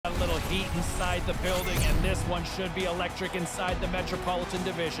heat inside the building, and this one should be electric inside the Metropolitan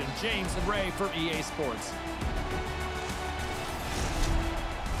Division. James and Ray for EA Sports.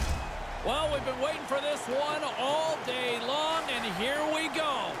 Well, we've been waiting for this one all day long, and here we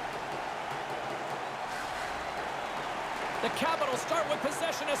go. The Capitals start with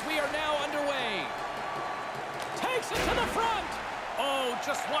possession as we are now underway. Takes it to the front. Oh,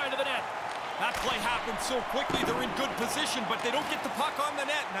 just wide of the net. That play happened so quickly, they're in good position, but they don't get the puck on the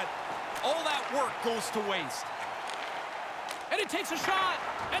net, and all that work goes to waste. And he takes a shot,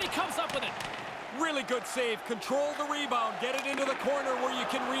 and he comes up with it. Really good save. Control the rebound. Get it into the corner where you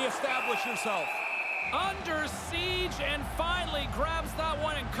can reestablish yourself. Under siege, and finally grabs that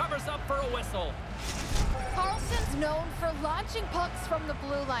one and covers up for a whistle. Carlson's known for launching pucks from the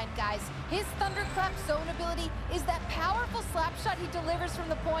blue line, guys. His thunderclap zone ability is that powerful slap shot he delivers from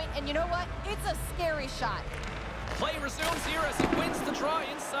the point, and you know what? It's a scary shot. Play resumes here as he wins the draw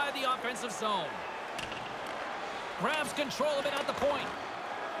inside the offensive zone. Grabs control of it at the point.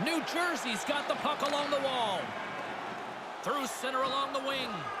 New Jersey's got the puck along the wall. Through center along the wing.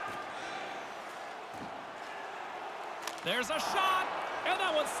 There's a shot, and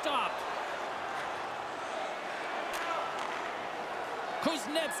that one's stopped.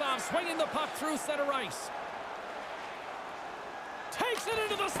 Kuznetsov swinging the puck through center ice. Takes it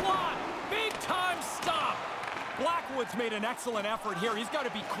into the slot. Big time stop. Blackwood's made an excellent effort here. He's got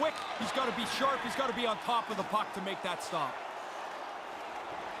to be quick. He's got to be sharp. He's got to be on top of the puck to make that stop.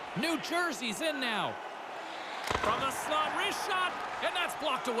 New Jersey's in now. From the slot, wrist shot, and that's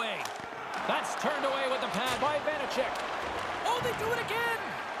blocked away. That's turned away with the pad by Vanacek. Oh, they do it again.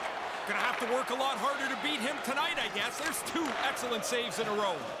 Gonna have to work a lot harder to beat him tonight, I guess. There's 2 excellent saves in a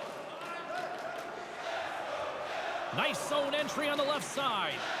row. Nice zone entry on the left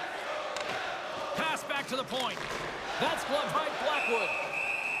side. Pass back to the point. That's gloved by Blackwood.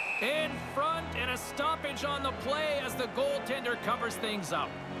 In front, and a stoppage on the play as the goaltender covers things up.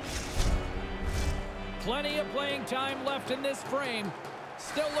 Plenty of playing time left in this frame.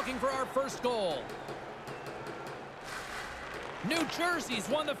 Still looking for our first goal. New Jersey's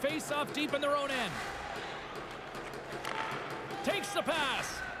won the face-off deep in their own end. Takes the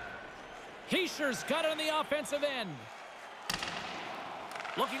pass. Heischer's got it on the offensive end.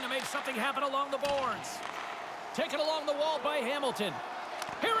 Looking to make something happen along the boards. Taken along the wall by Hamilton.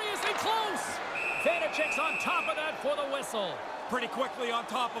 Here he is in close. Vanacek's on top of that for the whistle. Pretty quickly on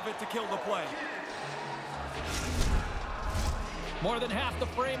top of it to kill the play. More than half the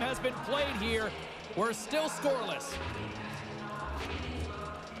frame has been played here. We're still scoreless.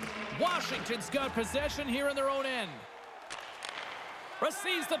 Washington's got possession here in their own end.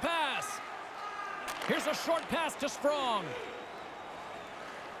 Receives the pass. Here's a short pass to Sprong.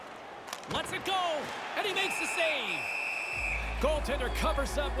 Lets it go, and he makes the save. Goaltender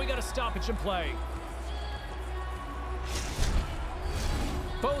covers up. We got a stoppage in play.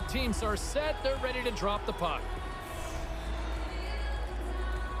 Both teams are set. They're ready to drop the puck.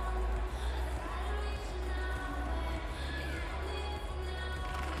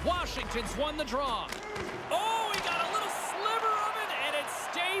 Washington's won the draw. Oh, he got a little sliver of it, and it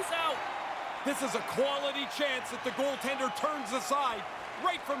stays out. This is a quality chance that the goaltender turns aside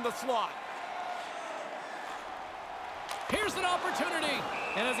right from the slot. Here's an opportunity,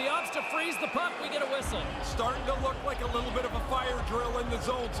 and as he opts to freeze the puck, we get a whistle. Starting to look like a little bit of a fire drill in the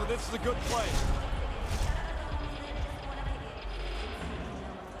zone, so this is a good play.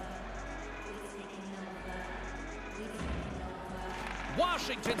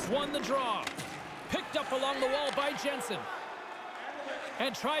 Washington's won the draw. Picked up along the wall by Jensen.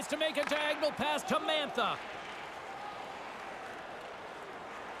 And tries to make a diagonal pass to Mantha.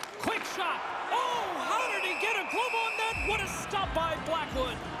 Quick shot. Oh, how did he get a glove on that? What a stop by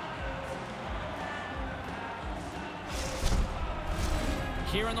Blackwood.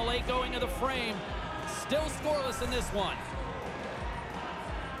 Here in the late going of the frame. Still scoreless in this one.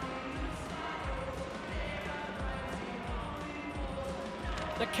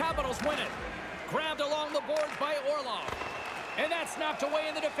 The Capitals win it. Grabbed along the boards by Orlov. And that's knocked away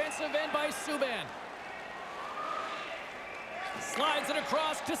in the defensive end by Subban. Slides it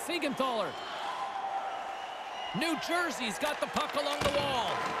across to Siegenthaler. New Jersey's got the puck along the wall.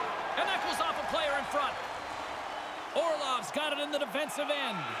 And that goes off a player in front. Orlov's got it in the defensive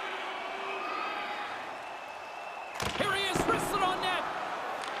end. Here he is, wristed on net.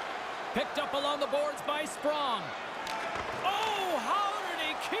 Picked up along the boards by Sprong. Oh, how did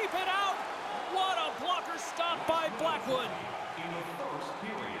he keep it out? What a blocker stop by Blackwood. In the first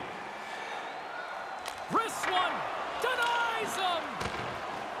period. Wrists one. Denies him.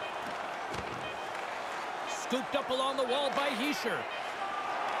 Scooped up along the wall by Hischier.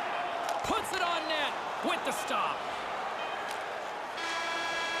 Puts it on net with the stop.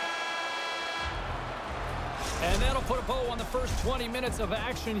 And that'll put a bow on the first 20 minutes of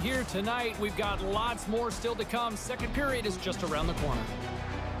action here tonight. We've got lots more still to come. Second period is just around the corner.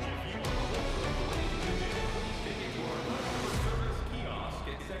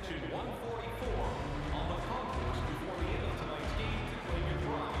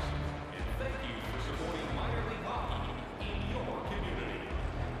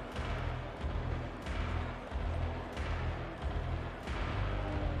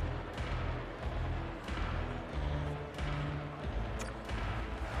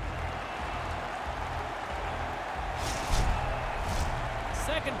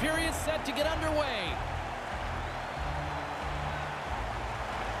 Second period set to get underway.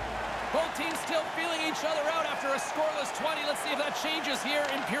 Both teams still feeling each other out after a scoreless 20. Let's see if that changes here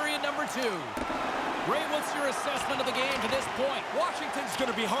in period number 2. Ray, what's your assessment of the game to this point? Washington's going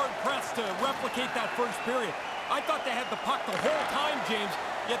to be hard-pressed to replicate that first period. I thought they had the puck the whole time, James,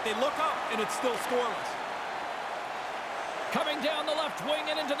 yet they look up and it's still scoreless. Coming down the left wing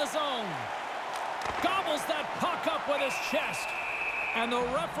and into the zone. Gobbles that puck up with his chest. And the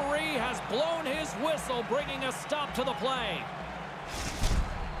referee has blown his whistle, bringing a stop to the play.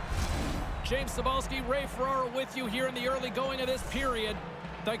 James Cybulski, Ray Ferraro with you here in the early going of this period.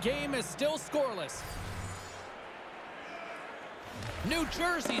 The game is still scoreless. New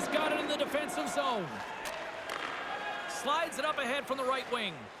Jersey's got it in the defensive zone. Slides it up ahead from the right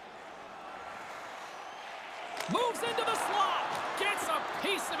wing. Moves into the slot. Gets a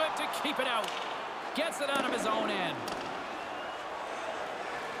piece of it to keep it out. Gets it out of his own end.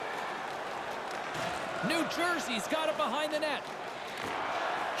 New Jersey's got it behind the net.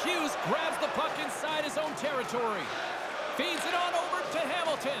 Hughes grabs the puck inside his own territory. Feeds it on over to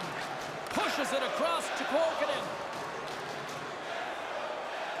Hamilton. Pushes it across to Kuokkanen.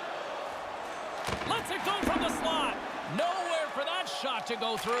 Lets it go from the slot. Nowhere for that shot to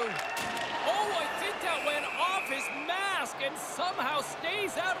go through. Oh, I think that went off his mask and somehow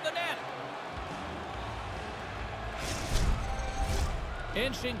stays out of the net.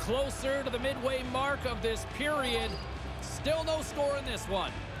 Inching closer to the midway mark of this period. Still no score in this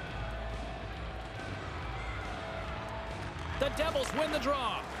one. The Devils win the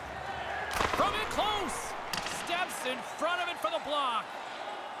draw. From in close. Steps in front of it for the block.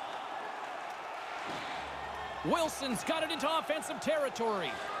 Wilson's got it into offensive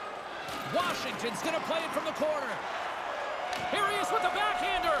territory. Washington's going to play it from the corner. Here he is with the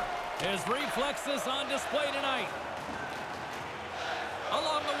backhander. His reflexes on display tonight.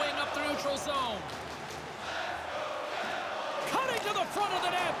 Along the wing up the neutral zone. Cutting to the front of the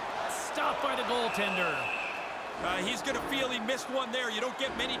net. Stopped by the goaltender. He's going to feel he missed one there. You don't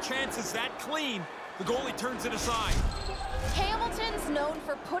get many chances that clean. The goalie turns it aside. Hamilton's known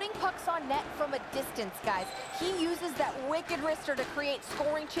for putting pucks on net from a distance, guys. He uses that wicked wrister to create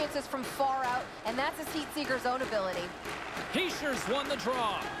scoring chances from far out, and that's his heat seeker's own ability. Heischer's won the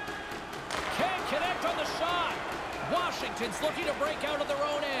draw. Can't connect on the shot. Washington's looking to break out of their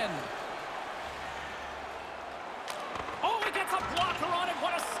own end. Oh, he gets a blocker on it.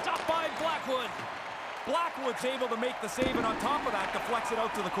 What a stop by Blackwood. Blackwood's able to make the save, and on top of that, deflects it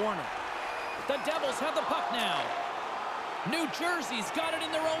out to the corner. The Devils have the puck now. New Jersey's got it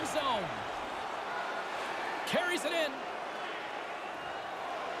in their own zone. Carries it in.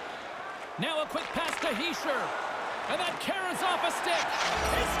 Now a quick pass to Hischer. And that carries off a stick.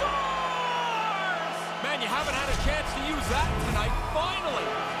 He scores! Man, you haven't had a chance to use that tonight. Finally,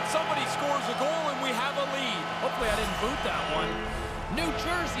 somebody scores a goal and we have a lead. Hopefully I didn't boot that one. New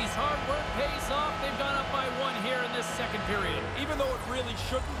Jersey's hard work pays off. They've gone up by 1 here in this second period. Even though it really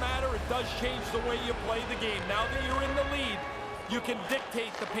shouldn't matter, it does change the way you play the game. Now that you're in the lead, you can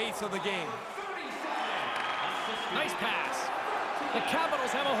dictate the pace of the game. Nice pass. The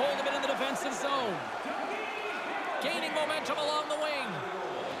Capitals have a hold of it in the defensive zone. Gaining momentum along the wing.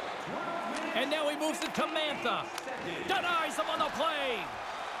 And now he moves it to Mantha. Denies him on the play.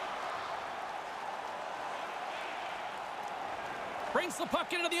 Brings the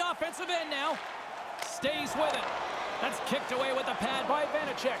puck into the offensive end now. Stays with it. That's kicked away with the pad by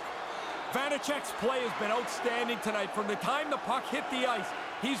Vanacek. Vanacek's play has been outstanding tonight. From the time the puck hit the ice,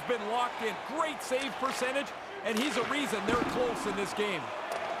 he's been locked in. Great save percentage, and he's a reason they're close in this game.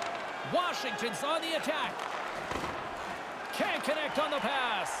 Washington's on the attack. Can't connect on the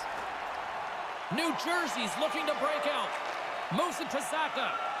pass. New Jersey's looking to break out. Moves it to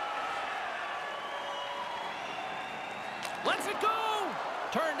Zacha. Lets it go!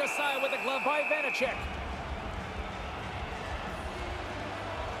 Turned aside with the glove by Vanacek.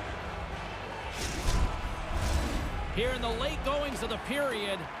 Here in the late goings of the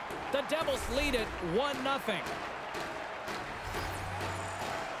period, the Devils lead it 1-0.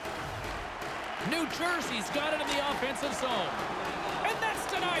 New Jersey's got it in the offensive zone. And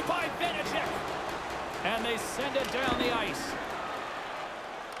that's denied by Vanacek. And they send it down the ice.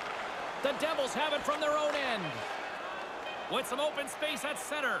 The Devils have it from their own end. With some open space at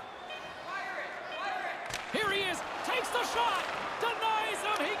center. Here he is. Takes the shot. Denies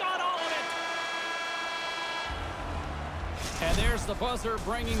him. He got all of it. And there's the buzzer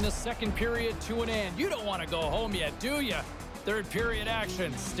bringing the second period to an end. You don't want to go home yet, do you? Third period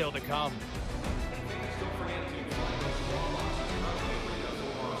action still to come.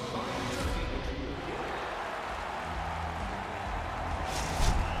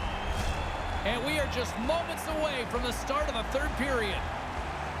 And we are just moments away from the start of the third period.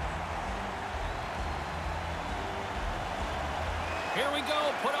 Here we go.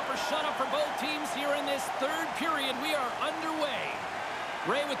 Put up or shut up for both teams here in this third period. We are underway.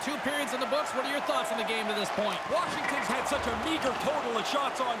 Ray, with 2 periods in the books, what are your thoughts on the game to this point? Washington's had such a meager total of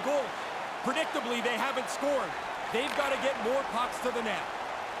shots on goal. Predictably, they haven't scored. They've got to get more pucks to the net.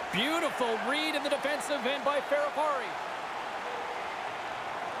 Beautiful read in the defensive end by Ferrapari.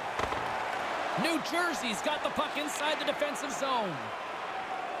 New Jersey's got the puck inside the defensive zone.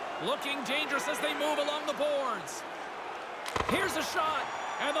 Looking dangerous as they move along the boards. Here's a shot,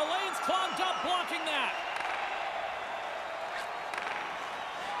 and the lane's clogged up, blocking that.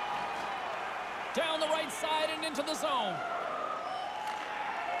 Down the right side and into the zone.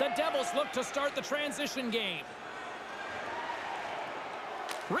 The Devils look to start the transition game.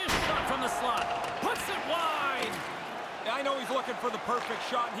 Wrist shot from the slot. Puts it wide. I know he's looking for the perfect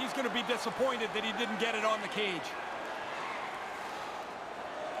shot, and he's going to be disappointed that he didn't get it on the cage.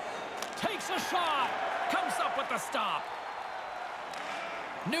 Takes a shot. Comes up with the stop.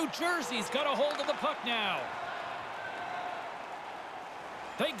 New Jersey's got a hold of the puck now.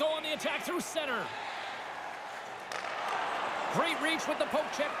 They go on the attack through center. Great reach with the poke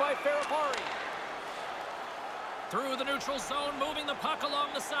check by Ferrapari. Through the neutral zone, moving the puck along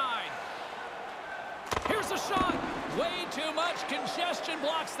the side. Here's a shot. Way too much congestion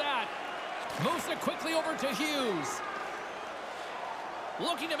blocks that. Moves it quickly over to Hughes.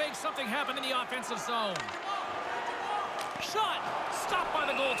 Looking to make something happen in the offensive zone. Shot. Stopped by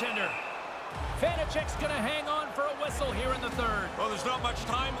the goaltender. Vanacek's going to hang on for a whistle here in the third. Well, there's not much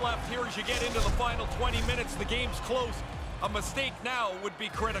time left here as you get into the final 20 minutes. The game's close. A mistake now would be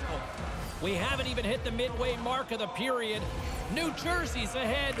critical. We haven't even hit the midway mark of the period. New Jersey's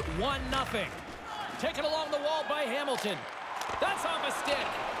ahead 1-0. Taken along the wall by Hamilton. That's off a stick.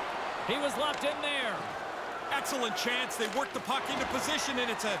 He was locked in there. Excellent chance. They worked the puck into position, and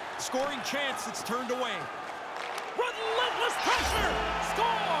it's a scoring chance that's turned away. Relentless pressure!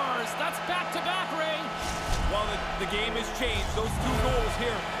 Scores! That's back-to-back, Ray. Well, the game has changed. Those 2 goals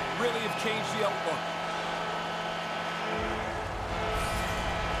here really have changed the outlook.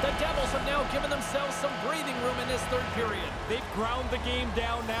 The Devils have now given themselves some breathing room in this third period. They've ground the game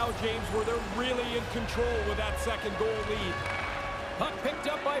down now, James, where they're really in control with that second goal lead. Puck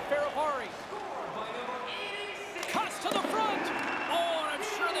picked up by Ferrapari. Cuts to the front. Oh, and I'm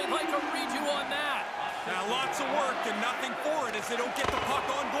sure they'd like a redo on that. Now, lots of work and nothing for it as they don't get the puck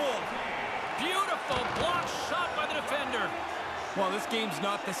on goal. Beautiful block shot by the defender. Well, this game's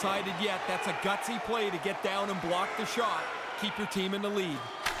not decided yet. That's a gutsy play to get down and block the shot. Keep your team in the lead.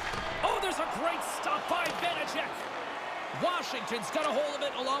 Oh, there's a great stop by Vanacek. Washington's got a hold of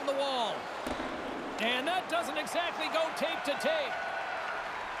it along the wall. And that doesn't exactly go tape to tape.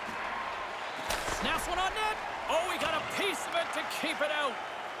 Snaps one on net. Oh, he got a piece of it to keep it out.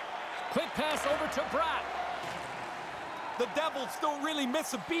 Quick pass over to Bratt. The Devils don't really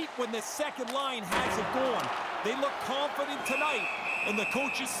miss a beat when the second line has it going. They look confident tonight, and the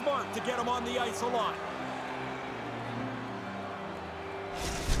coach is smart to get them on the ice a lot.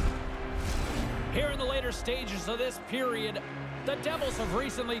 Here in the later stages of this period, the Devils have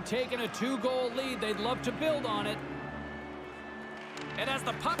recently taken a 2-goal lead. They'd love to build on it. And as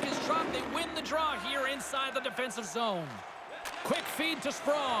the puck is dropped, they win the draw here inside the defensive zone. Quick feed to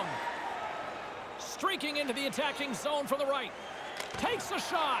Sprong. Streaking into the attacking zone from the right. Takes a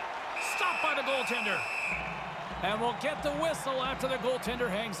shot. Stopped by the goaltender. And we'll get the whistle after the goaltender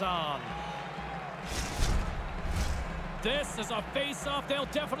hangs on. This is a face-off they'll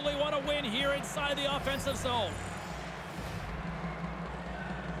definitely want to win here inside the offensive zone.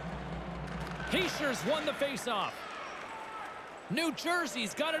 Heischer's won the face-off. New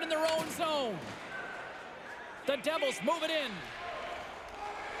Jersey's got it in their own zone. The Devils move it in.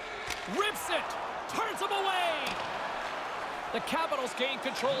 Rips it. Turns them away. The Capitals gain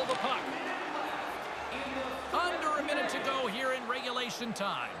control of the puck. Under a minute to go here in regulation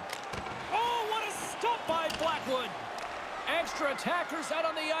time. Oh, what a stop by Blackwood. Extra attackers out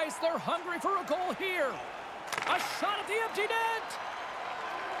on the ice. They're hungry for a goal here. A shot at the empty net.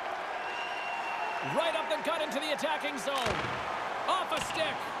 Right up the gut into the attacking zone. Off a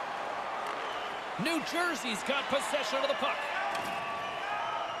stick. New Jersey's got possession of the puck.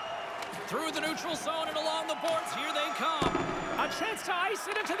 Through the neutral zone and along the boards. Here they come. A chance to ice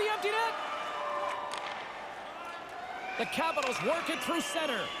it into the empty net. The Capitals work it through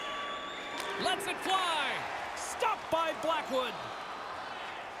center. Lets it fly. Stopped by Blackwood.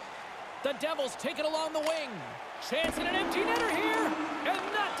 The Devils take it along the wing. Chance in an empty netter here. And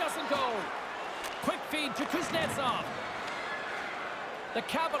that doesn't go. Quick feed to Kuznetsov. The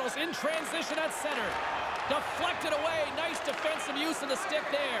Capitals in transition at center. Deflected away. Nice defensive use of the stick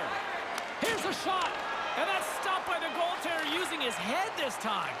there. Here's a shot. And that's stopped by the goaltender using his head this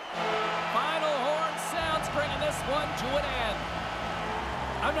time. Final horn sounds, bringing this one to an end.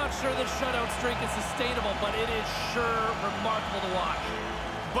 I'm not sure this shutout streak is sustainable, but it is sure remarkable to watch.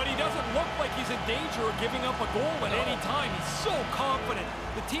 But he doesn't look like he's in danger of giving up a goal at any time. He's so confident.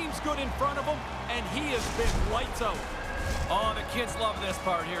 The team's good in front of him, and he has been lights out. Oh, the kids love this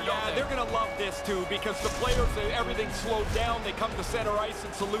part here, don't they? Yeah, they're going to love this, too, because the players, everything's slowed down. They come to center ice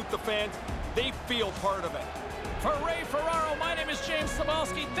and salute the fans. They feel part of it. For Ray Ferraro, my name is James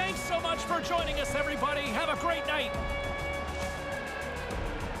Cybulski. Thanks so much for joining us, everybody. Have a great night.